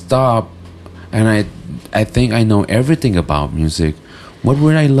I stop and I think I know everything about music, what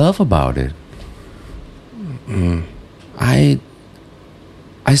would I love about it? I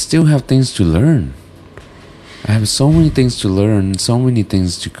still have things to learn. I have so many things to learn, so many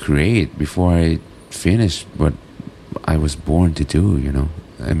things to create before I finish what I was born to do, you know.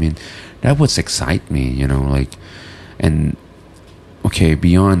 I mean, that would excite me, you know, like, and okay,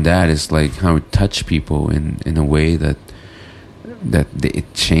 beyond that is like how it touched people in a way that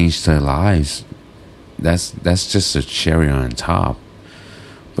it changed their lives. That's just a cherry on top.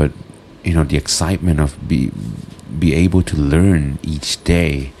 But you know, the excitement of be able to learn each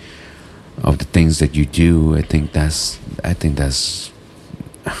day of the things that you do, I think that's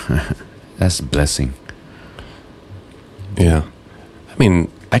that's a blessing. Yeah. I mean,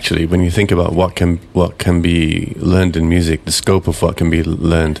 actually, when you think about what can be learned in music, the scope of what can be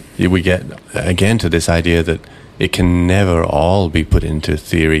learned, we get again to this idea that it can never all be put into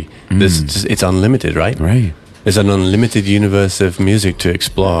theory. It's unlimited, right? Right. There's an unlimited universe of music to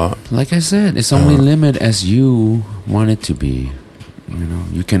explore. Like I said, it's only limit as you want it to be. You know,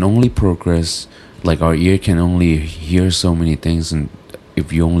 you can only progress. Like our ear can only hear so many things, and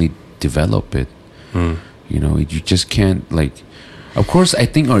if you only develop it, you know, you just can't like. Of course, I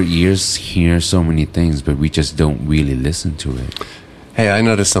think our ears hear so many things, but we just don't really listen to it. Hey, I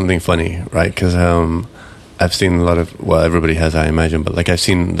noticed something funny, right? Because I've seen a lot of, well, everybody has, I imagine, but like I've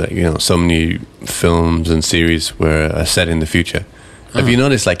seen, you know, so many films and series where are set in the future. Have you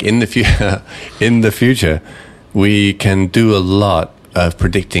noticed, like in the future, we can do a lot of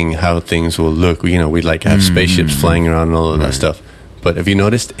predicting how things will look. You know, we like have spaceships flying around and all of that stuff. But have you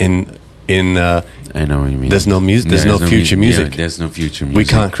noticed in I know what you mean. There's no music. There's no future music. Yeah, there's no future music. We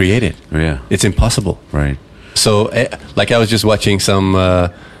can't create it. Yeah, it's impossible. Right. So, like, I was just watching some,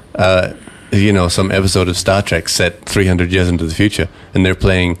 you know, some episode of Star Trek set 300 years into the future, and they're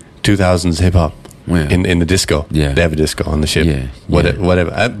playing 2000s hip hop in the disco. Yeah, they have a disco on the ship. Yeah,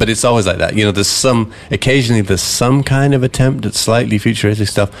 whatever. But it's always like that. You know, occasionally there's some kind of attempt at slightly futuristic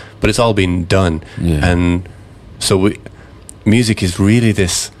stuff, but it's all been done. Yeah. And so music is really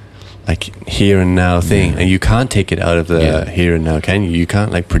this like here and now thing, and you can't take it out of the here and now, can you? You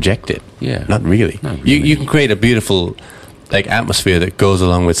can't like project it. Yeah, not really. You can create a beautiful like atmosphere that goes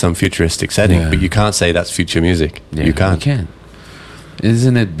along with some futuristic setting, but you can't say that's future music. Yeah, you can't. You can.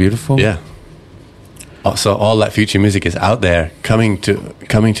 Isn't it beautiful? Yeah. So all that future music is out there, coming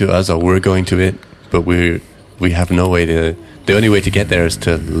to us, or we're going to it, but we have no way to. The only way to get there is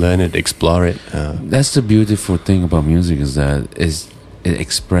to learn it, explore it. That's the beautiful thing about music, is that it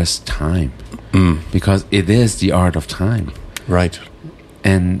expresses time, because it is the art of time, right?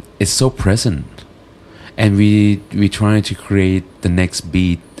 And it's so present, and we try to create the next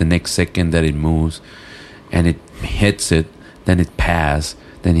beat, the next second that it moves, and it hits it, then it passes,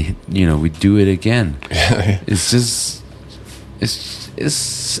 then we do it again. It's just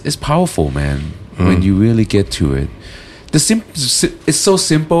it's powerful, man, when you really get to it. It's so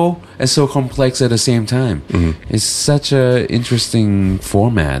simple and so complex at the same time. It's such a interesting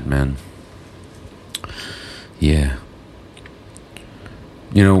format, man. Yeah.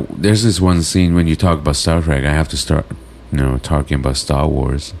 You know, there's this one scene when you talk about Star Trek, I have to start, talking about Star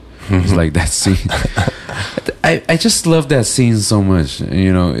Wars. It's like that scene. I just love that scene so much.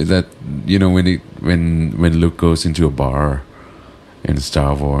 When Luke goes into a bar in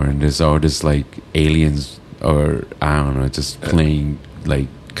Star Wars, and there's all this like aliens, or I don't know, just playing like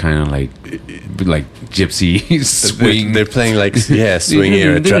kind of like gypsy swing. They're playing like swing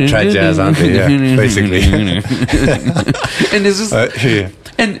here, try jazz, aren't they? Yeah, basically. And it's just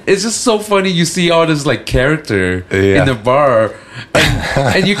and it's just so funny. You see all this like character in the bar,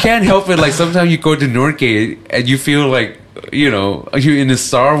 and you can't help it. Like sometimes you go to Northgate and you feel like you're in a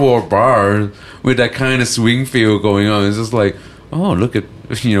Star Wars bar with that kind of swing feel going on. It's just like, oh, look at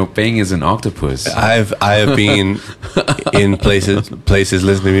Bang is an octopus. I have been in places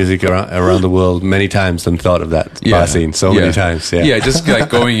listening to music around the world many times and thought of that bar scene so many times. Yeah, just like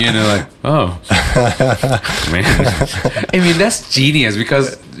going in and like, oh, man. I mean, that's genius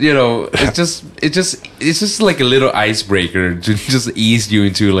because it's just like a little icebreaker to just ease you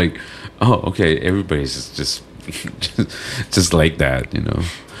into like, oh, okay, everybody's just like that,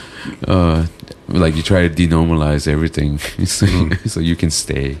 like you try to denormalize everything so you can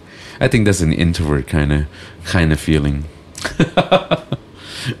stay. I think that's an introvert kind of feeling.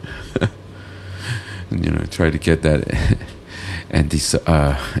 Try to get that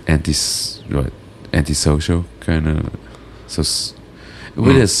antisocial kind of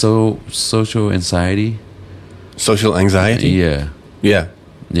what is social anxiety? Social anxiety? Yeah.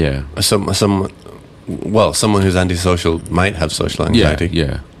 Someone who's antisocial might have social anxiety.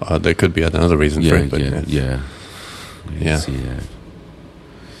 Yeah. There could be another reason for it. But yeah. See that.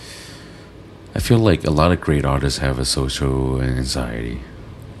 I feel like a lot of great artists have a social anxiety.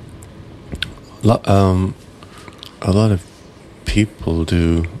 A lot of people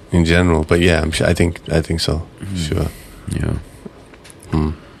do in general, but yeah, I'm sure. I think so. Sure. Yeah.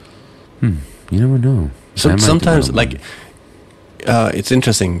 You never know. Sometimes, it's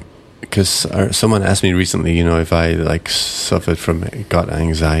interesting. Because someone asked me recently, if I suffered from gut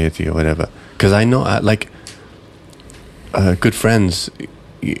anxiety or whatever. Because I know, good friends,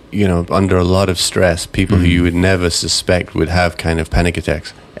 under a lot of stress, people who you would never suspect would have kind of panic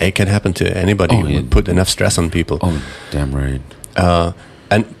attacks. It can happen to anybody who would put enough stress on people. Oh, damn right.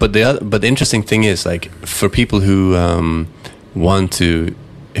 But the interesting thing is, for people who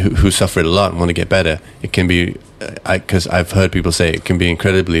who suffer a lot and want to get better, it can be. Because I've heard people say it can be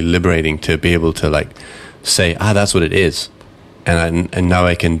incredibly liberating to be able to say, that's what it is, and now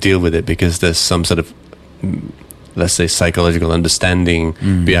I can deal with it because there's some sort of, let's say, psychological understanding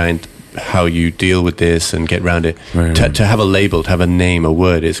behind how you deal with this and get around it. Right, to have a label, to have a name, a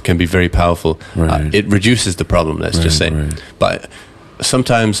word, can be very powerful. Right. It reduces the problem. Let's just say, but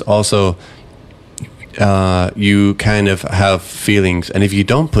sometimes also. You kind of have feelings, and if you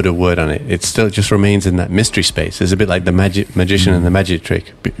don't put a word on it, it still just remains in that mystery space. It's a bit like the magician and the magic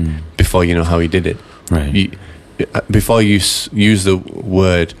trick. Before you know how he did it, right? Before you use the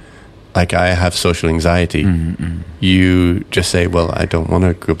word, like I have social anxiety, you just say, "Well, I don't want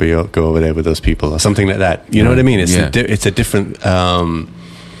to go over there with those people," or something like that. You know what I mean? It's a different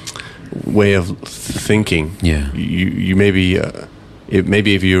way of thinking. Yeah, you maybe.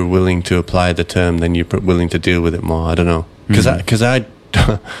 Maybe if you're willing to apply the term, then you're willing to deal with it more. I don't know, because I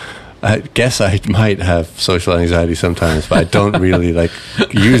guess I might have social anxiety sometimes, but I don't really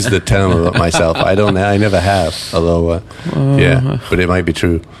use the term about myself. I never have. Although, but it might be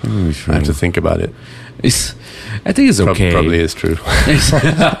true. I have to think about it. I think it's okay. Probably is true.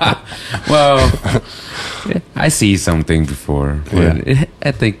 Well, I see something before, but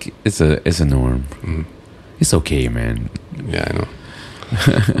I think it's a norm. It's okay, man. Yeah, I know.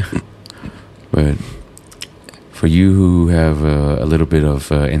 But for you who have a little bit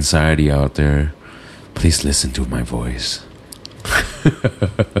of anxiety out there, please listen to my voice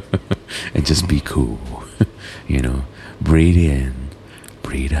and just be cool. Breathe in,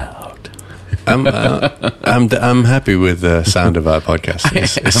 breathe out. I'm happy with the sound of our podcast.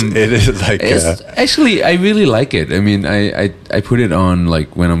 It is actually, I really like it. I mean, I put it on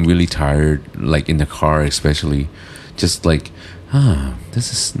when I'm really tired, in the car especially, just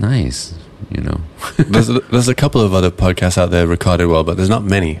this is nice, There's a couple of other podcasts out there recorded well, but there's not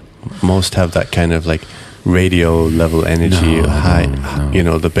many. Most have that kind of radio level energy, high.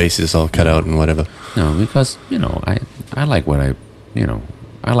 No. The bass is all cut out and whatever. No, because I like what I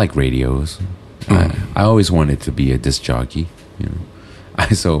like radios. I always wanted to be a disc jockey.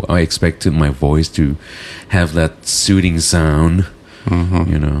 So I expected my voice to have that soothing sound.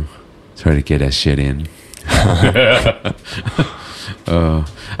 Try to get that shit in.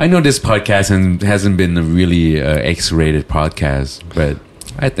 I know this podcast hasn't been a really X-rated podcast, but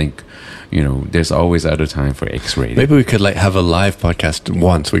I think there's always other time for X-rated. Maybe we could have a live podcast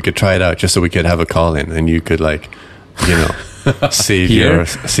once. We could try it out just so we could have a call in, and you could see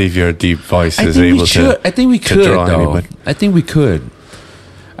if your deep voice is able to. I think we could. Draw though. I think we could.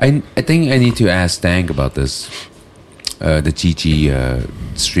 I think I need to ask Dank about this, the GG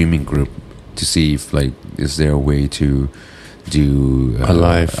streaming group, to see if is there a way to do a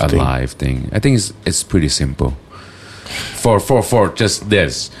live thing. I think it's pretty simple for just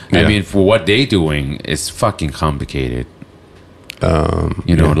this. Yeah. I mean, for what they're doing, it's fucking complicated.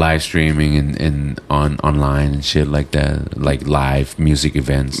 live streaming and online and shit like that, like live music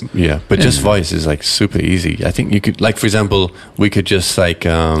events. Yeah, but just voice is like super easy. I think you could, like, for example, we could just I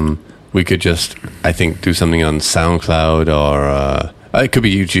think do something on SoundCloud or it could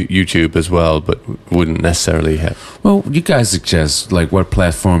be YouTube as well, but wouldn't necessarily have. Well, you guys suggest like what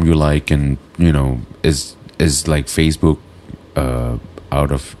platform you like, and is like Facebook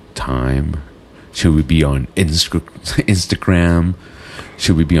out of time? Should we be on Instagram?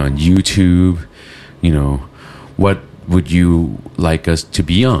 Should we be on YouTube? What would you like us to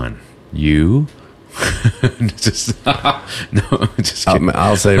be on? You? Just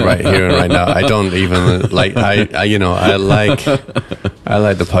I'll say right here and right now, I don't even like. I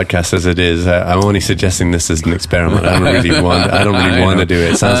like the podcast as it is. I'm only suggesting this as an experiment. I don't really want to do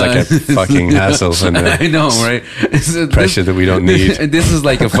it. It sounds like a fucking hassle and I know, right? Pressure that we don't need. This is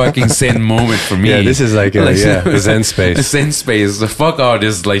like a fucking zen moment for me. Yeah, this is like a zen space. A zen space. Fuck all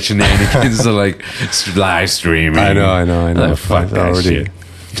this like shenanigans of like live streaming. I know. Like, fuck that shit.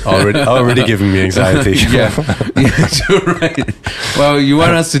 Already giving me anxiety. yeah, you're right. Well, you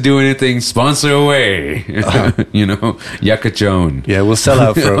want us to do anything? Sponsor away. Yucca Joan. Yeah, we'll sell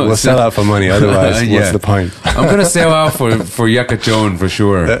out for money. Otherwise, what's the point? I'm gonna sell out for Yucca Joan for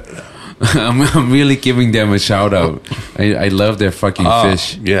sure. I'm really giving them a shout out. I love their fucking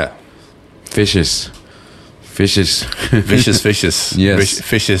fish. Yeah, vicious. Vicious. Yes,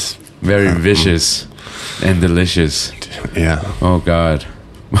 vicious. Very vicious and delicious. Yeah. Oh God.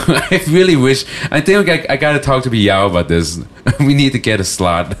 I really wish. I think I gotta talk to Yao about this. We need to get a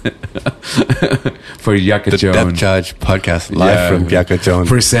slot for Yucca Joan. The Depth Charge podcast live from Yucca Joan.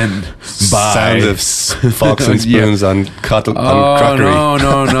 Present by sounds of forks and spoons on crockery.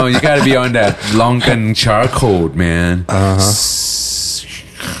 No! You gotta be on that Longan charcoal, man.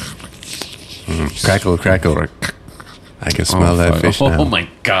 Crackle. I can smell that fish now. Oh my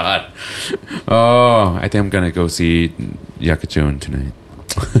God. Oh, I think I'm gonna go see Yucca Joan tonight.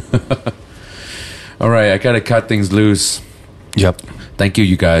 All right, I gotta cut things loose. Yep. Thank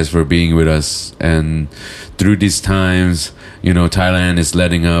you guys for being with us, and through these times, Thailand is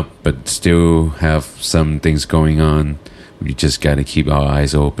letting up, but still have some things going on. We just gotta keep our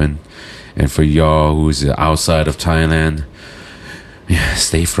eyes open. And for y'all who's outside of Thailand,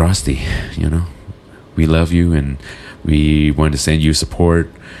 stay frosty. We love you, and we want to send you support,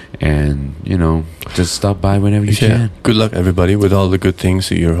 and just stop by whenever you can. Good luck, everybody, with all the good things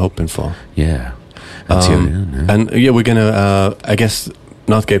that you're hoping for. Yeah. And we're gonna. I guess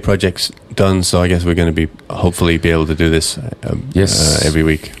Northgate Project's done, so I guess we're gonna hopefully be able to do this. Every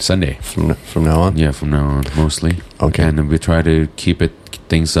week, Sunday from now on. Yeah, from now on, mostly. Okay. And we try to keep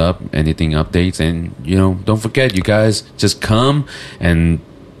things up, anything updates, and don't forget, you guys, just come and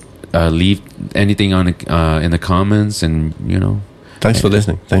leave anything on in the comments, and Thanks for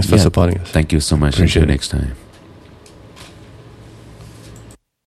listening. Thanks for supporting us. Thank you so much. Appreciate Until next time.